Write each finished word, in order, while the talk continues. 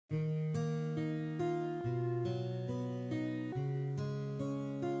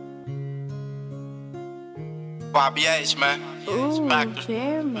YBH, man. Ooh,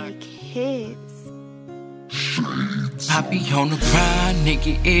 Bear make hits. I be on the grind,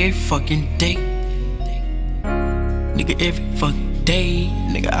 nigga, every fucking day. Nigga, every fucking day.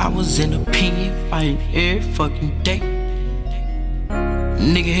 Nigga, I was in a pen fighting every fucking day.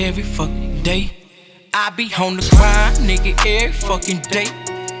 Nigga, every fucking day. I be on the grind, nigga, every fucking day.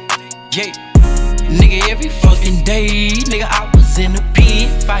 Yeah. Nigga, every fucking day. Nigga, I was in a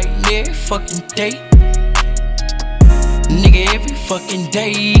pen fighting every fucking day. Nigga, every fucking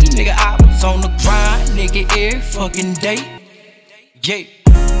day. Nigga, I was on the grind, nigga, every fucking day. Yeah.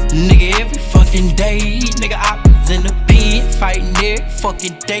 Nigga, every fucking day. Nigga, I was in the pen fighting every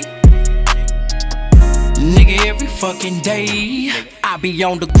fucking day. Nigga, every fucking day. I be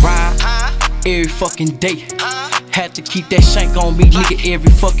on the grind every fucking day. Had to keep that shank on me, nigga,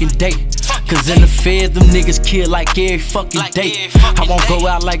 every fucking day. Cause in the feds, them niggas kill like every fucking day. I won't go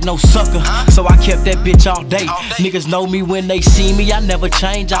out like no sucker, so I kept that bitch all day. Niggas know me when they see me, I never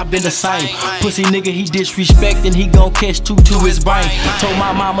change, I been the same. Pussy nigga, he disrespectin', he gon' catch two to his brain. Told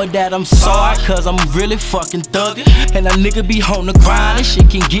my mama that I'm sorry, cause I'm really fucking thuggin'. And a nigga be on the grind, and shit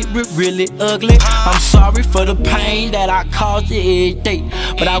can get really ugly. I'm sorry for the pain that I caused you every day,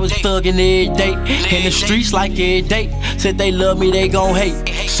 but I was thuggin' every day, in the streets like every day. Said they love me, they gon'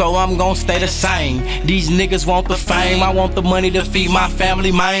 hate, so I'm gon' stay the same. These niggas want the fame, I want the money to feed my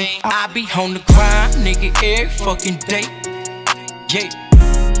family, man. I be on the grind, nigga, every fucking day. Yeah.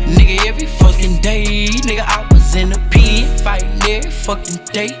 Nigga, every fucking day. Nigga, I was in the pen fighting every fucking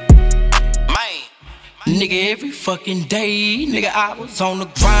day. Man. Nigga, every fucking day. Nigga, I was on the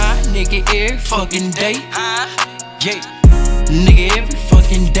grind, nigga, every fucking day. Yeah. Nigga, every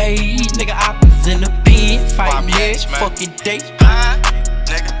fucking day. Nigga, I was in the pen fighting every fucking day.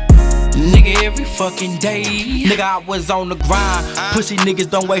 Nigga, every fucking day. Nigga, I was on the grind. Pussy niggas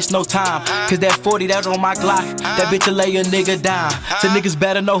don't waste no time, cause that 40 that's on my Glock, that bitch'll lay a nigga down. So niggas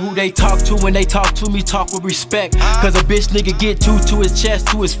better know who they talk to. When they talk to me, talk with respect, cause a bitch nigga get two to his chest,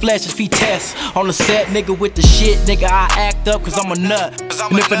 to his flesh if he tests. On the set, nigga with the shit, nigga, I act up cause I'm a nut.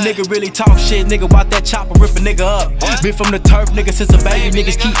 And if a nigga really talk shit, nigga, watch that chopper rip a nigga up. Been from the turf, nigga, since a baby.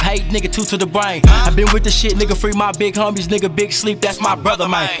 Niggas keep hate, nigga, two to the brain. I been with the shit, nigga, free my big homies, nigga, big sleep, that's my brother,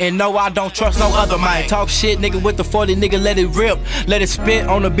 man. And no, I don't trust no other man. Talk shit, nigga, with the 40, nigga, let it rip. Let it spit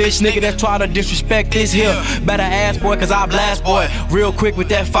on a bitch, nigga, that's try to disrespect this here. Better ass, boy, cause I blast, boy, real quick with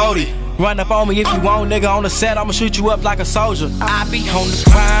that 40. Run up on me if you want, nigga, on the set, I'ma shoot you up like a soldier. I be on the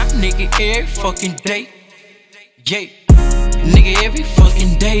grind, nigga, every fucking day. Yeah. Nigga, every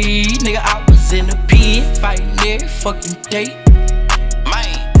fucking day. Nigga, I was in the pen fighting every fucking day.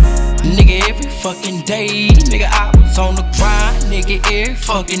 Man. Nigga, every fucking day. Nigga, I was on the grind, nigga, every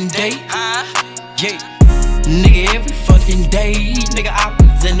fucking day. Yeah. Nigga, every fucking day. Nigga, I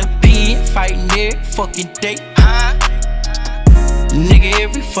was in the pen fighting every fucking day. Nigga,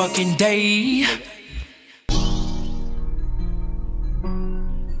 every fucking day.